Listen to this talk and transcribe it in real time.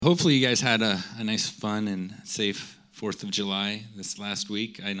Hopefully you guys had a nice, fun, and safe 4th of July this last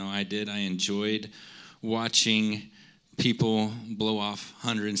week. I know I did. I enjoyed watching people blow off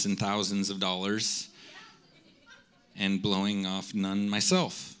hundreds and thousands of dollars and blowing off none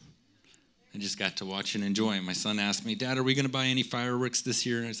myself. I just got to watch and enjoy. My son asked me, "Dad, are we going to buy any fireworks this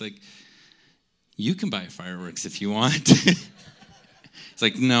year?" I was like, "You can buy fireworks if you want." It's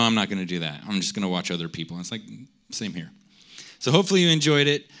like, "No, I'm not going to do that. I'm just going to watch other people." And it's like, same here. So hopefully you enjoyed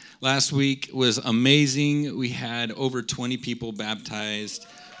it. Last week was amazing. We had over 20 people baptized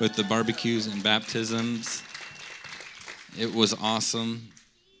with the barbecues and baptisms. It was awesome.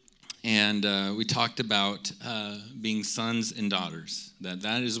 And we talked about being sons and daughters.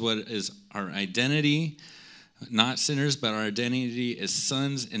 That is what is our identity, not sinners, but our identity is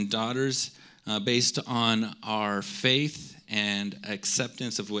sons and daughters based on our faith and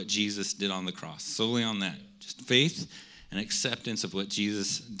acceptance of what Jesus did on the cross. Solely on that. Just faith and acceptance of what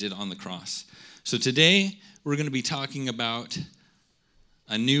Jesus did on the cross. So today, we're going to be talking about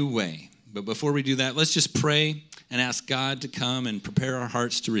a new way. But before we do that, let's just pray and ask God to come and prepare our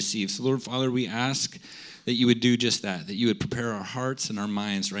hearts to receive. So Lord Father, we ask that you would do just that you would prepare our hearts and our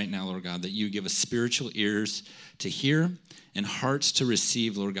minds right now, Lord God, that you would give us spiritual ears to hear and hearts to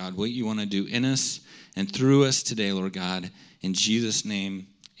receive, Lord God, what you want to do in us and through us today, Lord God. In Jesus' name,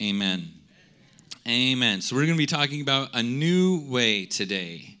 amen. Amen. So we're going to be talking about a new way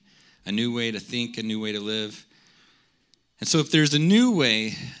today, a new way to think, a new way to live. And so if there's a new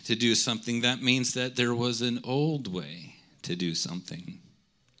way to do something, that means that there was an old way to do something.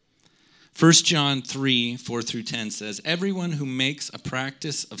 1 John 3, 4 through 10 says, "Everyone who makes a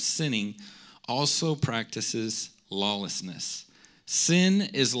practice of sinning also practices lawlessness. Sin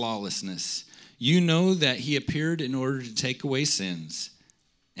is lawlessness. You know that he appeared in order to take away sins,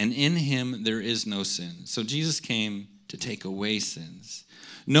 and in him there is no sin." So Jesus came to take away sins.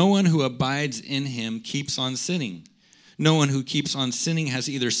 "No one who abides in him keeps on sinning. No one who keeps on sinning has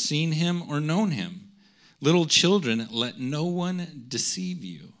either seen him or known him. Little children, let no one deceive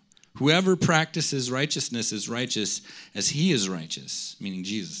you. Whoever practices righteousness is righteous as he is righteous," meaning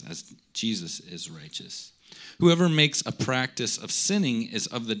Jesus, as Jesus is righteous. "Whoever makes a practice of sinning is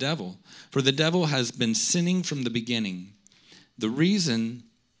of the devil, for the devil has been sinning from the beginning. The reason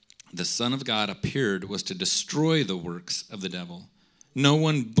the Son of God appeared was to destroy the works of the devil. No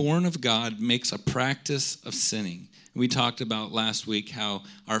one born of God makes a practice of sinning." We talked about last week how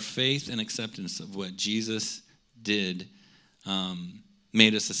our faith and acceptance of what Jesus did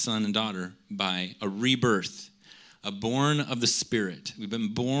made us a son and daughter by a rebirth, a born of the Spirit. We've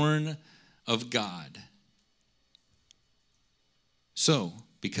been born of God. So,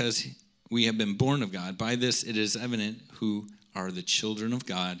 because we have been born of God, by this it is evident who are the children of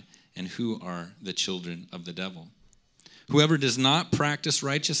God and who are the children of the devil. "Whoever does not practice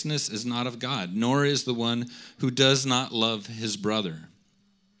righteousness is not of God, nor is the one who does not love his brother."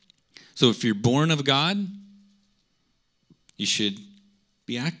 So if you're born of God, you should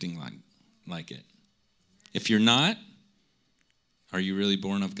be acting like it. If you're not, are you really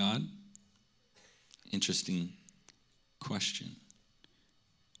born of God? Interesting question.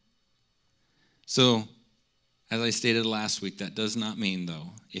 So, as I stated last week, that does not mean,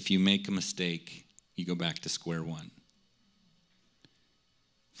 though, if you make a mistake, you go back to square one.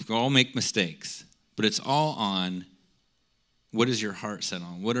 We all make mistakes, but it's all on what is your heart set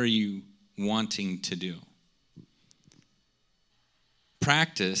on? What are you wanting to do?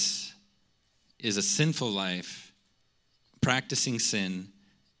 Practice is a sinful life. Practicing sin,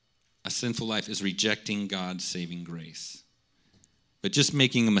 a sinful life, is rejecting God's saving grace. But just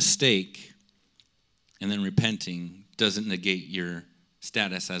making a mistake and then repenting doesn't negate your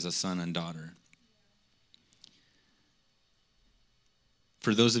status as a son and daughter.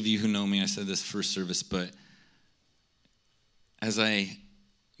 For those of you who know me, I said this first service, but as I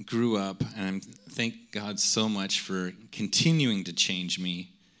grew up, and I thank God so much for continuing to change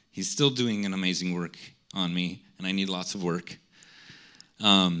me. He's still doing an amazing work on me, and I need lots of work.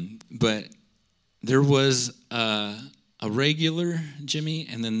 But there was a regular Jimmy,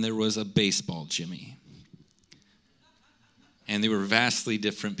 and then there was a baseball Jimmy. And they were vastly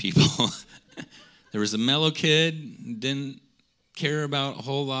different people. There was a mellow kid, didn't care about a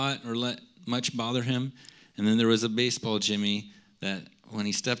whole lot or let much bother him. And then there was a baseball Jimmy that when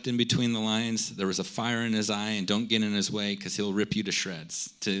he stepped in between the lines, there was a fire in his eye, and don't get in his way because he'll rip you to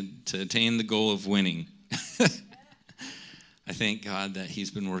shreds to attain the goal of winning. I thank God that he's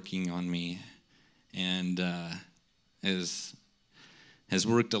been working on me and has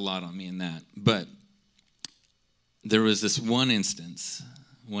worked a lot on me in that. But there was this one instance,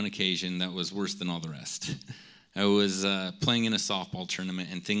 one occasion that was worse than all the rest. I was playing in a softball tournament,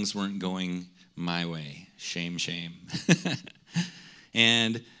 and things weren't going my way. Shame.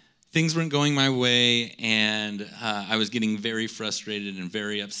 And things weren't going my way, and I was getting very frustrated and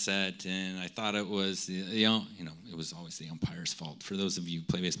very upset, and I thought it was, it was always the umpire's fault. For those of you who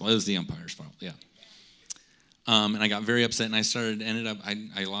play baseball, it was the umpire's fault, yeah. And I got very upset, and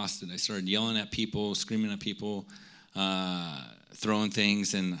I lost it. I started yelling at people, screaming at people, throwing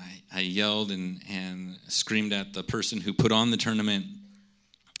things, and I yelled and screamed at the person who put on the tournament,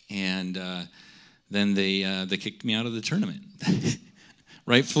 and then they kicked me out of the tournament.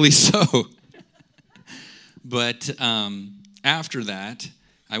 Rightfully so. But after that,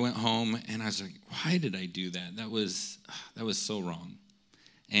 I went home, and I was like, why did I do that? That was so wrong.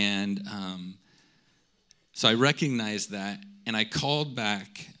 And so I recognized that, and I called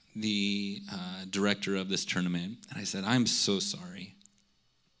back the director of this tournament, and I said, I'm so sorry.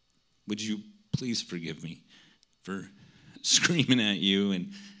 Would you please forgive me for screaming at you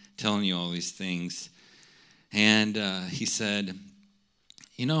and telling you all these things? And he said,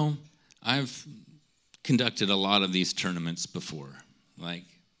 I've conducted a lot of these tournaments before,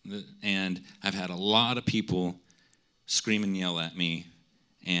 and I've had a lot of people scream and yell at me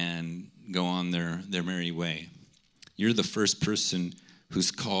and go on their merry way. You're the first person who's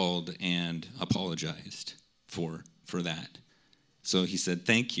called and apologized for that. So he said,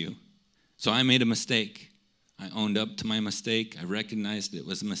 thank you. So I made a mistake. I owned up to my mistake. I recognized it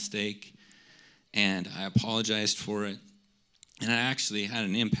was a mistake, and I apologized for it. And it actually had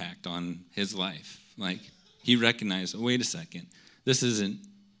an impact on his life. He recognized, wait a second, this isn't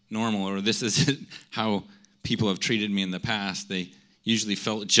normal, or this isn't how people have treated me in the past. They usually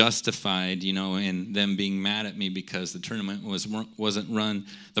felt justified, in them being mad at me because the tournament wasn't run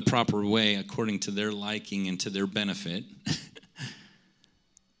the proper way according to their liking and to their benefit. But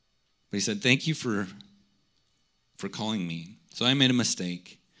he said, thank you for calling me. So I made a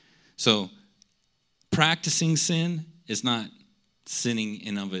mistake. So practicing sin is not sinning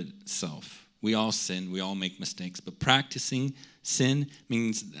in of itself. We all sin, we all make mistakes, but practicing sin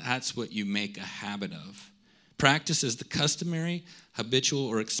means that's what you make a habit of. Practice is the customary, habitual,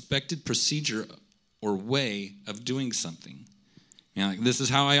 or expected procedure or way of doing something. This is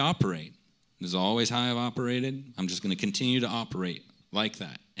how I operate. This is always how I've operated. I'm just going to continue to operate like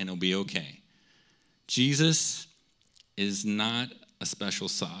that, and it'll be okay. Jesus is not a special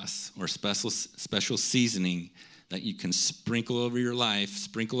sauce or special seasoning that you can sprinkle over your life,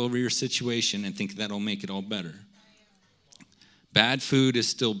 sprinkle over your situation, and think that'll make it all better. Bad food is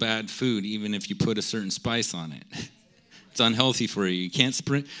still bad food, even if you put a certain spice on it. It's unhealthy for you. You can't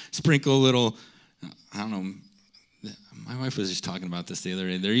sprinkle a little, I don't know. My wife was just talking about this the other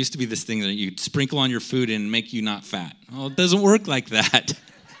day. There used to be this thing that you'd sprinkle on your food and make you not fat. Well, it doesn't work like that.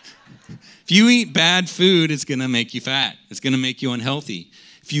 If you eat bad food, it's going to make you fat. It's going to make you unhealthy.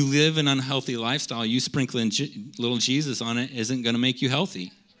 If you live an unhealthy lifestyle, you sprinkling little Jesus on it isn't going to make you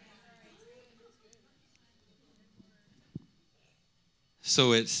healthy.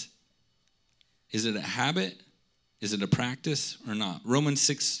 So is it a habit? Is it a practice or not? Romans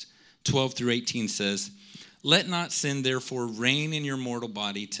 6:12-18 says, let not sin therefore reign in your mortal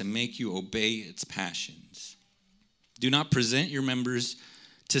body to make you obey its passions. Do not present your members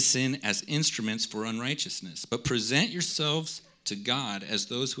to sin as instruments for unrighteousness, but present yourselves to God as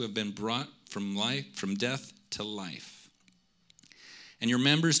those who have been brought from death to life, and your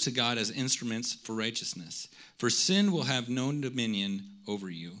members to God as instruments for righteousness. For sin will have no dominion over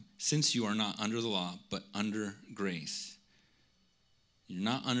you, since you are not under the law, but under grace. You're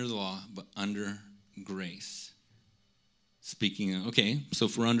not under the law, but under grace. Speaking of, so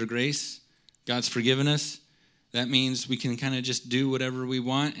if we're under grace, God's forgiven us, that means we can kind of just do whatever we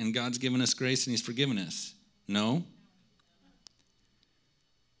want, and God's given us grace and he's forgiven us. No.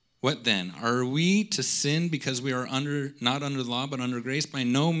 What then? Are we to sin because we are not under the law, but under grace? By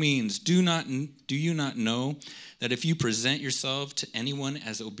no means. Do you not know that if you present yourself to anyone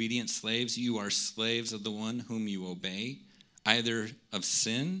as obedient slaves, you are slaves of the one whom you obey, either of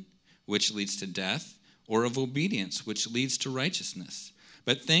sin, which leads to death, or of obedience, which leads to righteousness?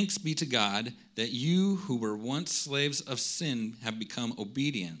 But thanks be to God that you who were once slaves of sin have become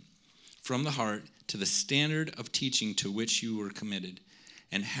obedient from the heart to the standard of teaching to which you were committed.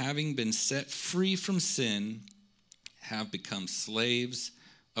 And having been set free from sin, have become slaves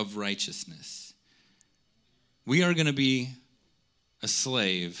of righteousness. We are going to be a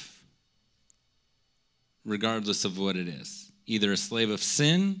slave regardless of what it is. Either a slave of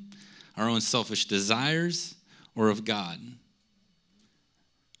sin, our own selfish desires, or of God.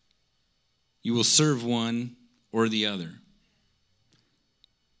 You will serve one or the other.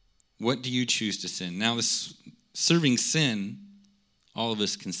 What do you choose to sin? Now, this serving sin, all of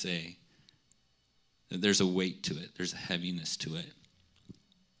us can say that there's a weight to it. There's a heaviness to it.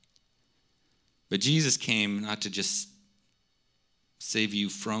 But Jesus came not to just save you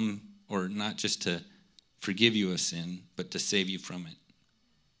from, or not just to forgive you of sin, but to save you from it.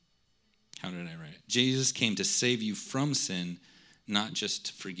 How did I write it? Jesus came to save you from sin, not just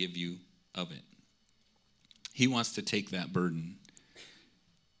to forgive you of it. He wants to take that burden.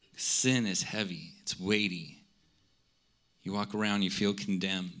 Sin is heavy. It's weighty. You walk around, you feel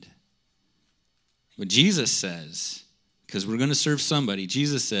condemned. But Jesus says, because we're going to serve somebody,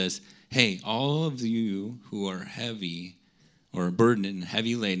 Jesus says, hey, all of you who are heavy or burdened and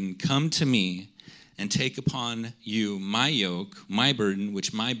heavy laden, come to me and take upon you my yoke, my burden,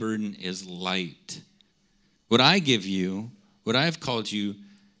 which my burden is light. What I give you, what I've called you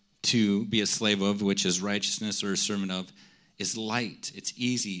to be a slave of, which is righteousness or a servant of, is light. It's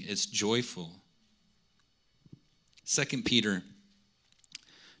easy. It's joyful. 2 Peter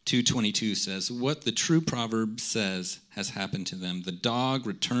 2:22 says, what the true proverb says has happened to them. The dog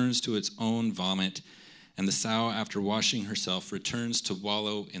returns to its own vomit, and the sow, after washing herself, returns to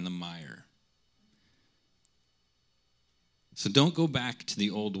wallow in the mire. So don't go back to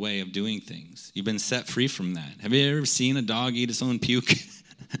the old way of doing things. You've been set free from that. Have you ever seen a dog eat its own puke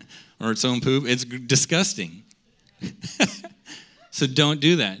or its own poop? It's disgusting. So don't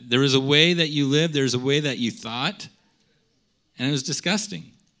do that. There was a way that you lived. There's a way that you thought, and it was disgusting.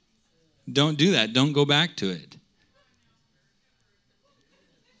 Don't do that. Don't go back to it.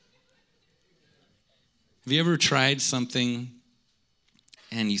 Have you ever tried something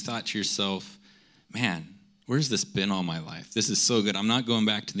and you thought to yourself, man, where's this been all my life? This is so good. I'm not going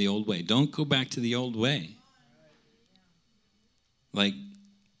back to the old way. Don't go back to the old way. Like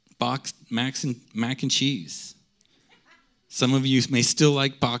boxed mac and cheese. Some of you may still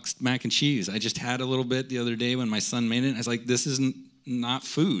like boxed mac and cheese. I just had a little bit the other day when my son made it. I was like, this isn't not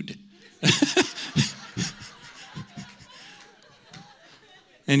food.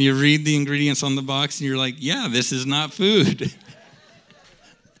 And you read the ingredients on the box and you're like, yeah, this is not food.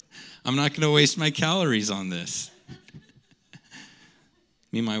 I'm not going to waste my calories on this.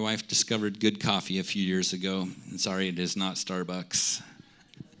 Me and my wife discovered good coffee a few years ago. And sorry, it is not Starbucks.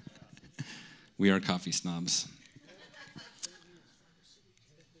 We are coffee snobs.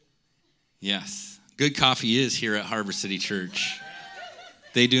 Yes, good coffee is here at Harbor City Church.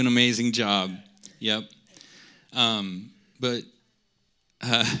 They do an amazing job. Yep. But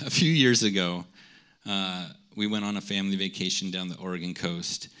a few years ago, we went on a family vacation down the Oregon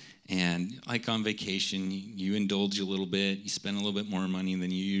coast. And like on vacation, you indulge a little bit. You spend a little bit more money than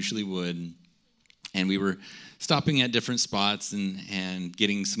you usually would. And we were stopping at different spots and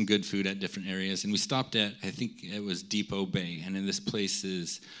getting some good food at different areas. And we stopped at, I think it was Depot Bay. And this place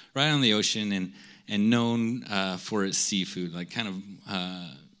is right on the ocean and known for its seafood, like kind of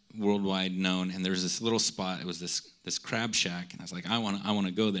worldwide known. And there was this little spot. It was this crab shack. And I was like, I want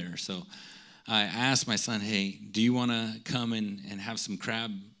to go there. So I asked my son, hey, do you want to come and have some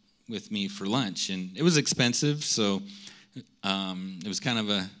crab with me for lunch? And it was expensive, so it was kind of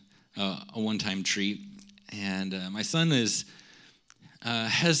a one-time treat. And my son is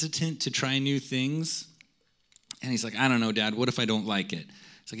hesitant to try new things. And he's like, I don't know, Dad, what if I don't like it?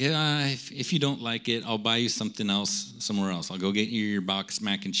 It's like, yeah, if you don't like it, I'll buy you something else somewhere else. I'll go get you your boxed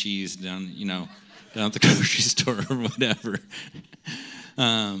mac and cheese down at the grocery store or whatever.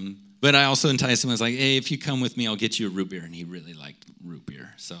 But I also enticed him. I was like, hey, if you come with me, I'll get you a root beer. And he really liked root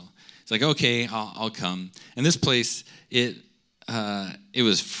beer. So it's like, okay, I'll come. And this place, it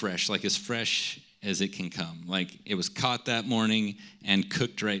was fresh, like as fresh as it can come. Like it was caught that morning and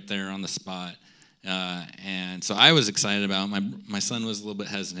cooked right there on the spot. And so I was excited about it. My son was a little bit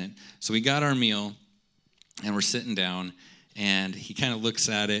hesitant. So we got our meal, and we're sitting down, and he kind of looks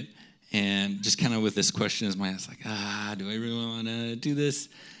at it, and just kind of with this question in his mind, it's like, do I really want to do this?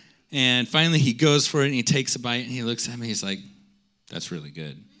 And finally he goes for it, and he takes a bite, and he looks at me, he's like, that's really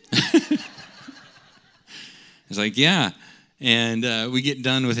good. He's like, yeah. And we get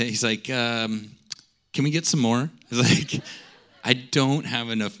done with it. He's like, can we get some more? I was like, I don't have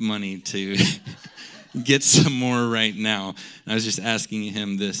enough money to get some more right now. And I was just asking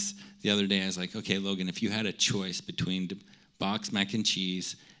him this the other day. I was like, okay, Logan, if you had a choice between boxed mac and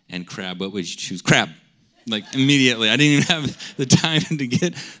cheese and crab, what would you choose? Crab. Like immediately. I didn't even have the time to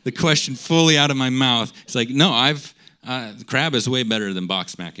get the question fully out of my mouth. It's like, no, crab is way better than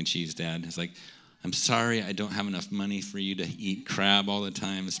boxed mac and cheese, Dad. It's like, I'm sorry, I don't have enough money for you to eat crab all the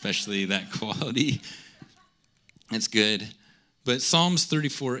time, especially that quality. It's good. But Psalms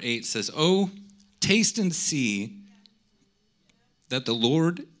 34:8 says, oh, taste and see that the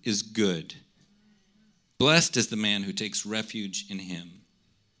Lord is good. Blessed is the man who takes refuge in him.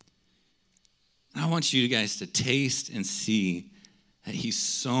 I want you guys to taste and see that he's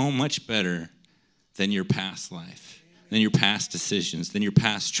so much better than your past life, than your past decisions, than your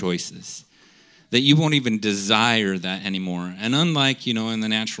past choices, that you won't even desire that anymore. And unlike, in the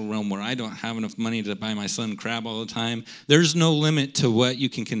natural realm where I don't have enough money to buy my son crab all the time, there's no limit to what you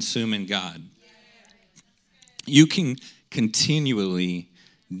can consume in God. You can continually,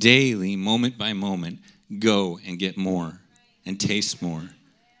 daily, moment by moment, go and get more and taste more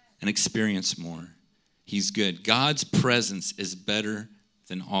and experience more. He's good. God's presence is better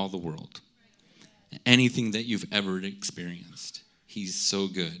than all the world. Anything that you've ever experienced. He's so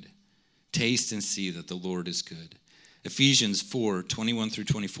good. Taste and see that the Lord is good. Ephesians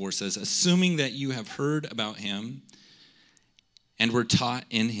 4:21-24 says, assuming that you have heard about him and were taught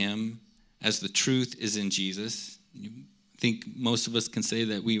in him as the truth is in Jesus. I think most of us can say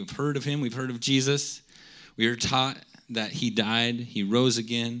that we've heard of him. We've heard of Jesus. We are taught that he died, he rose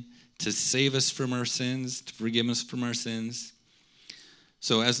again to save us from our sins, to forgive us from our sins.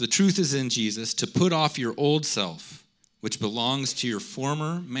 So as the truth is in Jesus, to put off your old self, which belongs to your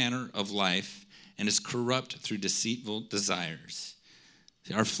former manner of life and is corrupt through deceitful desires.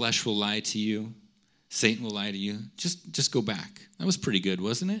 See, our flesh will lie to you. Satan will lie to you. Just go back. That was pretty good,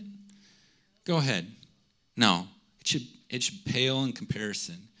 wasn't it? Go ahead. No, it should pale in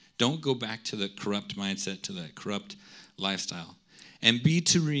comparison. Don't go back to the corrupt mindset, to the corrupt lifestyle. And be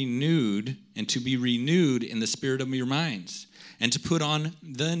renewed in the spirit of your minds, and to put on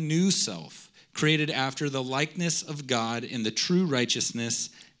the new self, created after the likeness of God in the true righteousness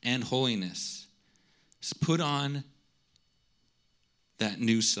and holiness. Just put on that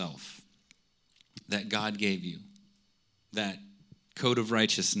new self that God gave you, that code of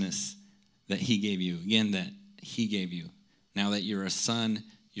righteousness that he gave you. Again, that he gave you. Now that you're a son,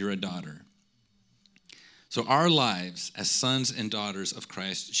 you're a daughter. So our lives as sons and daughters of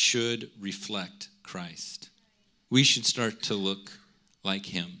Christ should reflect Christ. We should start to look like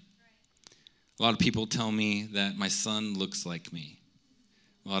him. A lot of people tell me that my son looks like me.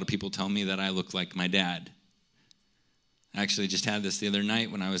 A lot of people tell me that I look like my dad. I actually just had this the other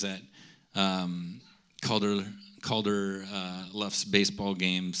night when I was at Calder Luff's baseball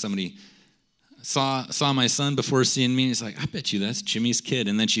game. Somebody saw my son before seeing me. He's like, I bet you that's Jimmy's kid.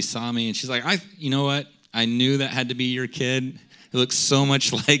 And then she saw me and she's like, you know what? I knew that had to be your kid. He looks so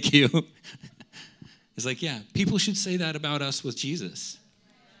much like you. It's like, yeah, people should say that about us with Jesus.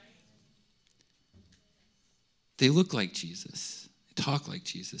 They look like Jesus. They talk like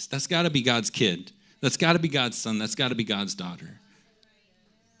Jesus. That's got to be God's kid. That's got to be God's son. That's got to be God's daughter.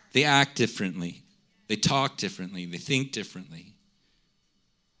 They act differently. They talk differently. They think differently.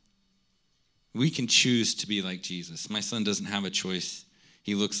 We can choose to be like Jesus. My son doesn't have a choice.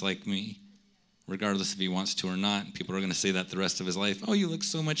 He looks like me, regardless if he wants to or not. People are going to say that the rest of his life. Oh, you look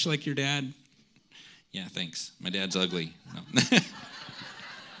so much like your dad. Yeah, thanks. My dad's ugly. No.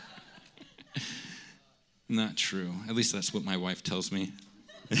 Not true. At least that's what my wife tells me.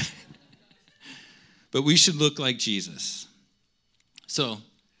 But we should look like Jesus. So,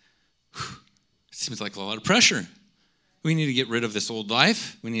 it seems like a lot of pressure. We need to get rid of this old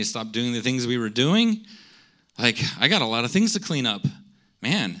life. We need to stop doing the things we were doing. Like, I got a lot of things to clean up.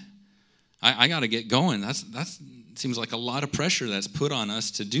 Man, I got to get going. That seems like a lot of pressure that's put on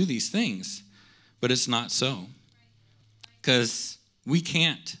us to do these things. But it's not so. Because we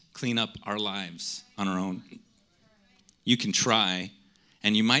can't clean up our lives on our own. You can try,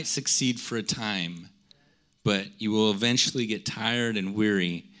 and you might succeed for a time, but you will eventually get tired and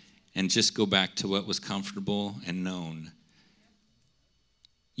weary and just go back to what was comfortable and known.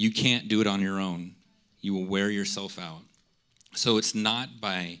 You can't do it on your own. You will wear yourself out. So it's not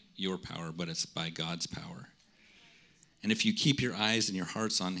by your power, but it's by God's power. And if you keep your eyes and your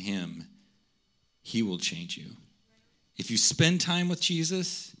hearts on him, he will change you. If you spend time with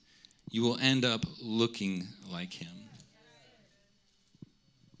Jesus, you will end up looking like him.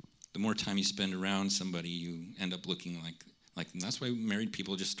 The more time you spend around somebody, you end up looking like them. That's why married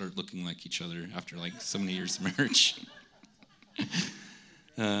people just start looking like each other after like so many years of marriage.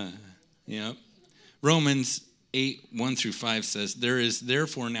 Romans 8:1-5 says, there is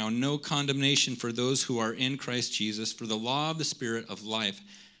therefore now no condemnation for those who are in Christ Jesus, for the law of the Spirit of life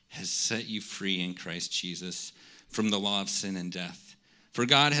has set you free in Christ Jesus from the law of sin and death. For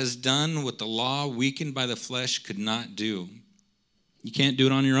God has done what the law, weakened by the flesh, could not do. You can't do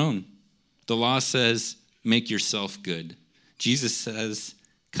it on your own. The law says, make yourself good. Jesus says,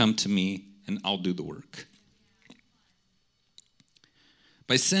 come to me and I'll do the work.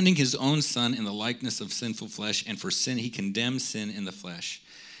 By sending his own son in the likeness of sinful flesh, and for sin, he condemned sin in the flesh,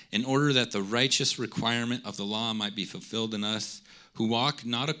 in order that the righteous requirement of the law might be fulfilled in us, who walk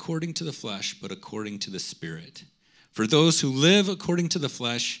not according to the flesh, but according to the Spirit. For those who live according to the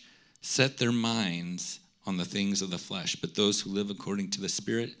flesh set their minds on the things of the flesh, but those who live according to the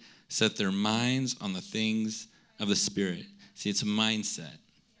Spirit set their minds on the things of the Spirit. See, it's a mindset.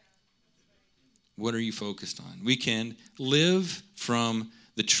 What are you focused on? We can live from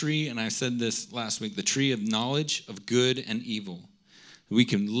the tree, and I said this last week, the tree of knowledge of good and evil. We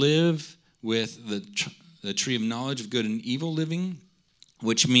can live with the tree of knowledge of good and evil living,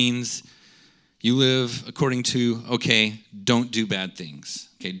 which means you live according to, okay, don't do bad things.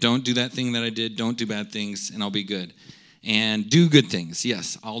 Okay, don't do that thing that I did. Don't do bad things, and I'll be good. And do good things.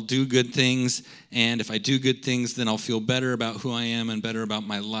 Yes, I'll do good things, and if I do good things, then I'll feel better about who I am and better about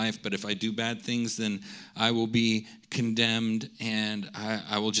my life. But if I do bad things, then I will be condemned, and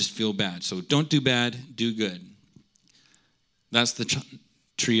I will just feel bad. So don't do bad, do good. That's the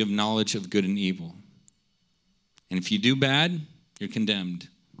tree of knowledge of good and evil. And if you do bad, you're condemned.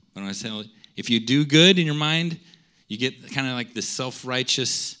 But when I say, if you do good in your mind, you get kind of like this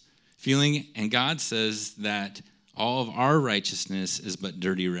self-righteous feeling. And God says that all of our righteousness is but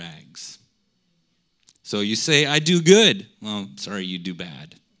dirty rags. So you say, I do good. Well, sorry, you do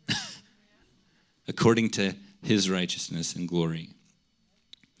bad. According to his righteousness and glory.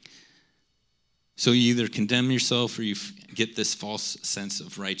 So you either condemn yourself or you get this false sense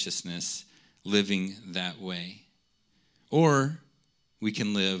of righteousness living that way. Or we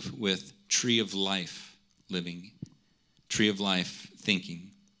can live with tree of life living, tree of life thinking,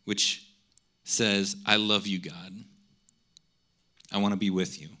 which says, I love you, God. I want to be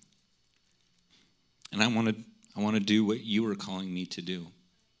with you. And I want to do what you are calling me to do.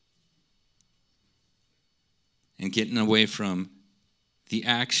 And getting away from the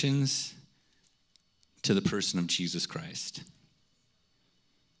actions to the person of Jesus Christ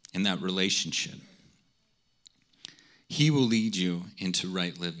and that relationship. He will lead you into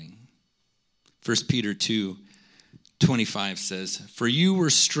right living. 1 Peter 2:25 says, For you were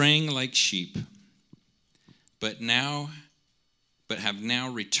straying like sheep, but have now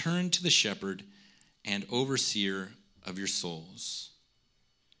returned to the shepherd and overseer of your souls.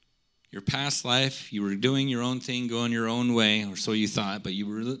 Your past life, you were doing your own thing, going your own way, or so you thought, but you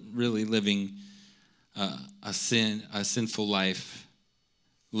were really living a sinful life,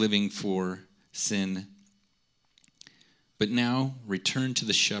 living for sin. But now return to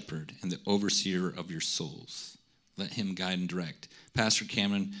the shepherd and the overseer of your souls. Let him guide and direct. Pastor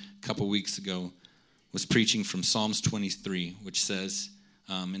Cameron, a couple weeks ago, was preaching from Psalms 23, which says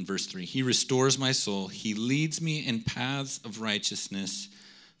in verse 3, He restores my soul. He leads me in paths of righteousness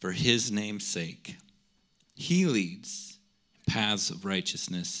for his name's sake. He leads in paths of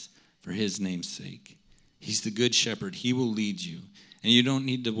righteousness for his name's sake. He's the good shepherd. He will lead you. And you don't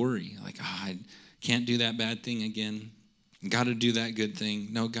need to worry. Like, I can't do that bad thing again. Got to do that good thing.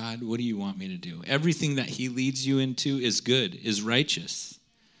 No, God, what do you want me to do? Everything that he leads you into is good, is righteous.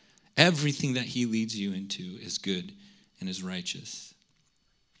 Everything that he leads you into is good and is righteous.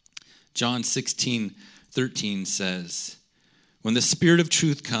 John 16:13 says, When the Spirit of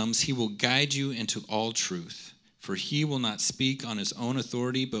truth comes, he will guide you into all truth. For he will not speak on his own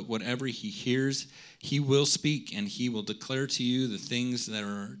authority, but whatever he hears, he will speak, and he will declare to you the things that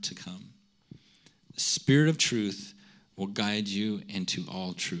are to come. The Spirit of truth will guide you into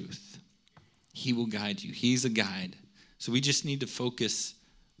all truth. He will guide you. He's a guide. So we just need to focus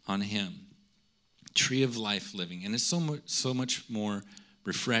on him. Tree of life living. And it's so much more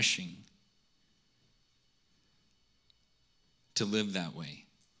refreshing to live that way.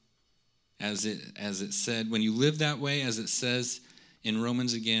 As it said, when you live that way, as it says in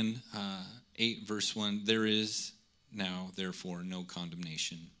Romans again, 8 verse 1, there is now, therefore, no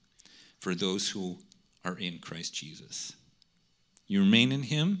condemnation for those who are in Christ Jesus. You remain in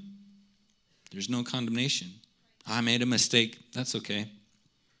him, there's no condemnation. I made a mistake. That's okay.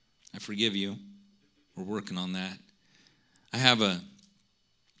 I forgive you. We're working on that. I have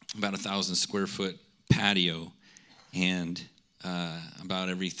about 1,000 square foot patio, and about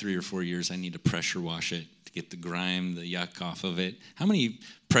every 3 or 4 years I need to pressure wash it to get the grime, the yuck off of it. How many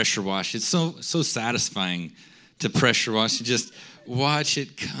pressure wash? It's so satisfying to pressure wash. You just watch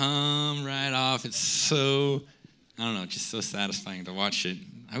it come right off. It's so, I don't know, just so satisfying to watch it.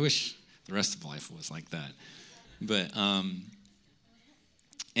 I wish the rest of life was like that. But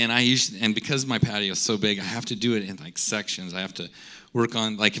And because my patio is so big, I have to do it in like sections. I have to work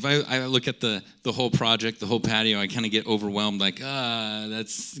on, like if I look at the whole project, the whole patio, I kind of get overwhelmed, like,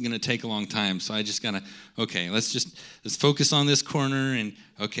 that's going to take a long time. So I just got to, okay, let's focus on this corner, and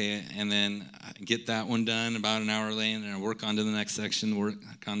okay, and then get that one done about an hour later, and I work on to the next section,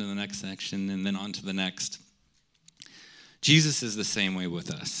 and then on to the next. Jesus is the same way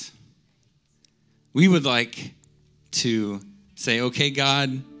with us. We would like to say, okay,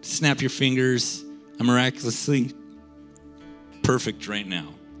 God, snap your fingers. I'm miraculously perfect right now.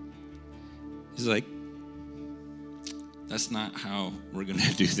 He's like, that's not how we're going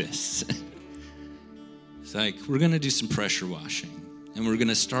to do this. It's like, we're going to do some pressure washing, and we're going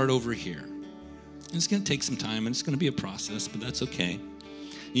to start over here. And it's going to take some time, and it's going to be a process, but that's okay.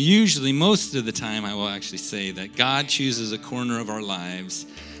 Usually, most of the time, I will actually say that God chooses a corner of our lives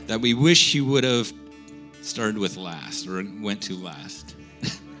that we wish he would have started with last or went to last.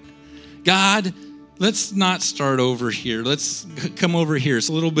 God, let's not start over here. Let's come over here. It's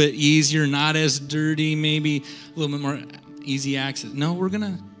a little bit easier, not as dirty, maybe a little bit more easy access. No, we're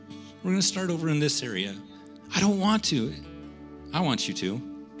gonna start over in this area. I don't want to. I want you to.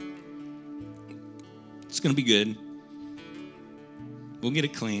 It's gonna be good. We'll get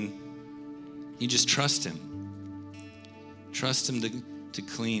it clean. You just trust him. Trust him to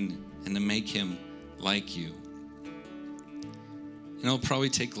clean and to make him like you. And it'll probably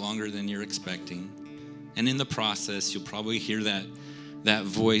take longer than you're expecting. And in the process, you'll probably hear that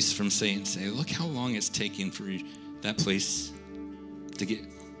voice from Satan say, look how long it's taking for that place to get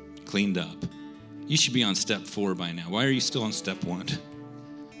cleaned up. You should be on step 4 by now. Why are you still on step 1?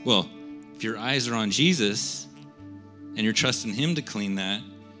 Well, if your eyes are on Jesus and you're trusting him to clean that,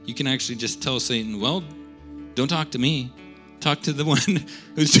 you can actually just tell Satan, well, don't talk to me. Talk to the one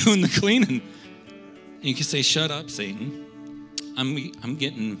who's doing the cleaning. And you can say, shut up, Satan. I'm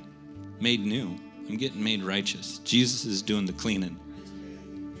getting made new. I'm getting made righteous. Jesus is doing the cleaning.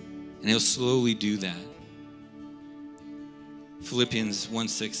 And he'll slowly do that. Philippians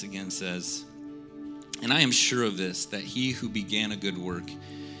 1:6 again says, and I am sure of this, that he who began a good work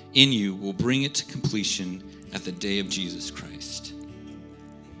in you will bring it to completion at the day of Jesus Christ.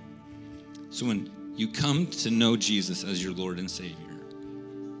 So when you come to know Jesus as your Lord and Savior,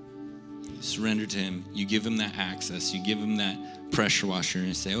 you surrender to him, you give him that access, you give him that pressure washer,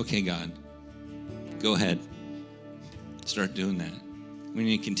 and say, okay, God, go ahead. Start doing that. We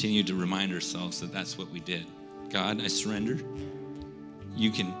need to continue to remind ourselves that that's what we did. God, I surrender.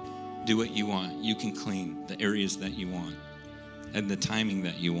 You can do what you want. You can clean the areas that you want and the timing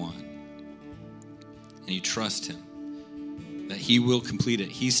that you want. And you trust him that he will complete it.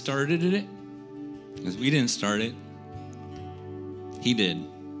 He started it because we didn't start it. He did.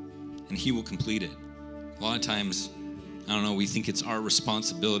 And he will complete it. A lot of times, I don't know, we think it's our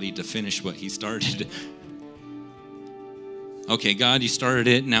responsibility to finish what he started. Okay, God, you started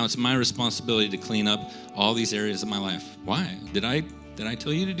it. Now it's my responsibility to clean up all these areas of my life. Why? Did I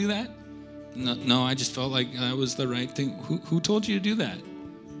tell you to do that? No, I just felt like that was the right thing. Who told you to do that?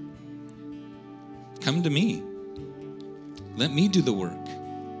 Come to me. Let me do the work.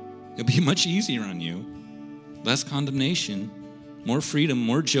 It'll be much easier on you. Less condemnation, more freedom,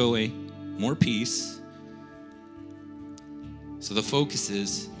 more joy, more peace. So the focus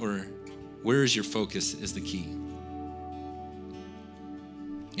is, or where is your focus is the key.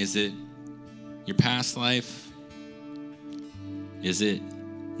 Is it your past life? Is it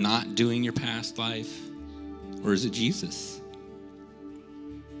not doing your past life? Or is it Jesus?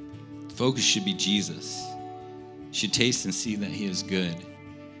 The focus should be Jesus. You should taste and see that he is good.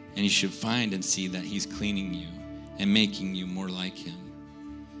 And you should find and see that he's cleaning you and making you more like him.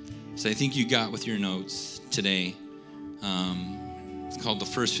 So I think you got with your notes today, it's called the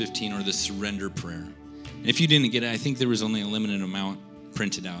first 15 or the surrender prayer. And if you didn't get it, I think there was only a limited amount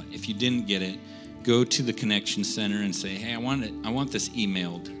printed out. If you didn't get it, go to the Connection Center and say, hey, I want this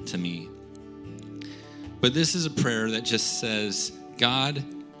emailed to me. But this is a prayer that just says, God,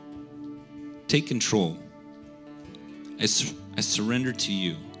 take control. I surrender to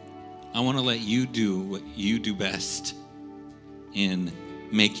you. I want to let you do what you do best in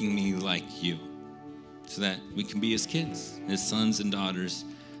making me like you, so that we can be his kids, his sons and daughters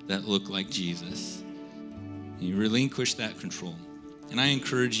that look like Jesus. You relinquish that control. And I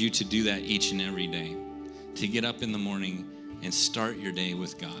encourage you to do that each and every day, to get up in the morning and start your day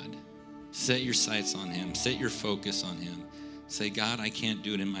with God. Set your sights on him. Set your focus on him. Say, God, I can't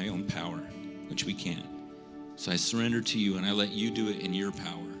do it in my own power, which we can't. So I surrender to you and I let you do it in your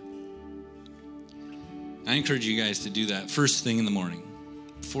power. I encourage you guys to do that first thing in the morning.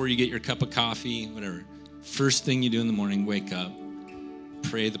 Before you get your cup of coffee, whatever. First thing you do in the morning, wake up.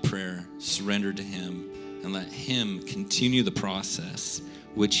 pray the prayer, surrender to him, and let him continue the process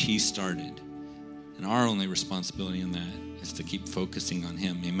which he started. And our only responsibility in that is to keep focusing on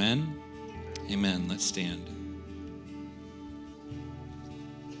him. Amen? Amen. Let's stand.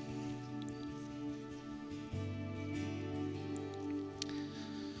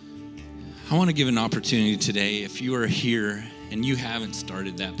 I want to give an opportunity today, if you are here and you haven't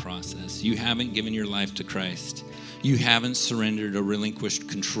started that process, you haven't given your life to Christ, you haven't surrendered or relinquished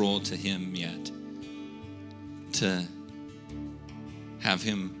control to him yet, to have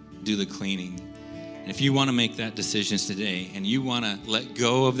him do the cleaning. And if you want to make that decision today and you want to let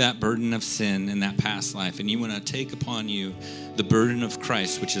go of that burden of sin in that past life, and you want to take upon you the burden of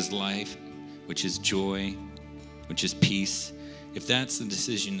Christ, which is life, which is joy, which is peace, if that's the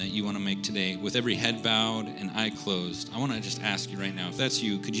decision that you want to make today, with every head bowed and eye closed, I want to just ask you right now, if that's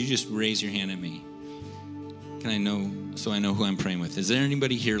you, could you just raise your hand at me? Can I know, so I know who I'm praying with? Is there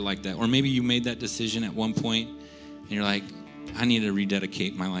anybody here like that? Or maybe you made that decision at one point and you're like, I need to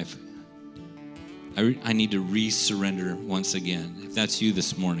rededicate my life. I need to re-surrender once again. If that's you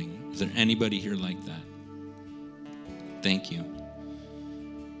this morning, is there anybody here like that? Thank you.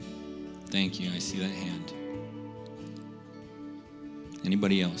 Thank you. I see that hand.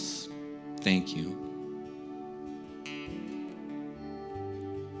 Anybody else? Thank you.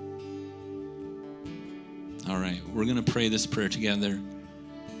 All right, we're going to pray this prayer together.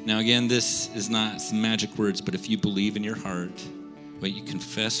 Now, again, this is not some magic words, but if you believe in your heart, but you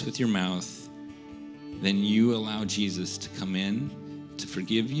confess with your mouth, then you allow Jesus to come in to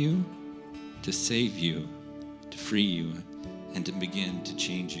forgive you, to save you, to free you, and to begin to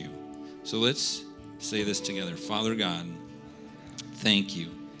change you. So let's say this together. Father God, thank you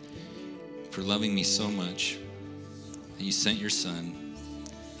for loving me so much that you sent your son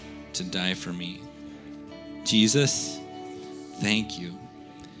to die for me. Jesus, thank you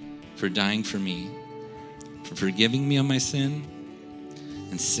for dying for me, for forgiving me of my sin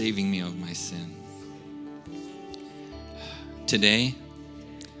and saving me of my sin. Today,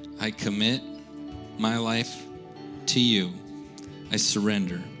 I commit my life to you. I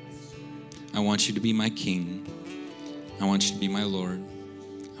surrender. I want you to be my king. I want you to be my Lord.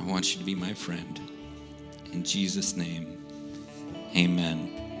 I want you to be my friend. In Jesus' name,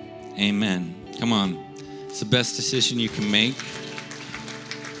 amen. Amen. Come on. It's the best decision you can make.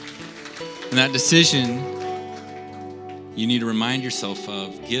 And that decision you need to remind yourself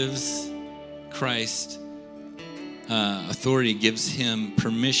of gives Christ authority, gives him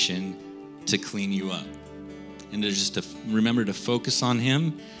permission to clean you up. And to just remember to focus on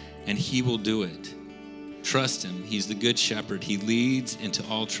him, and he will do it. Trust him. He's the good shepherd. He leads into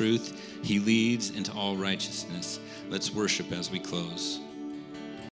all truth. He leads into all righteousness. Let's worship as we close.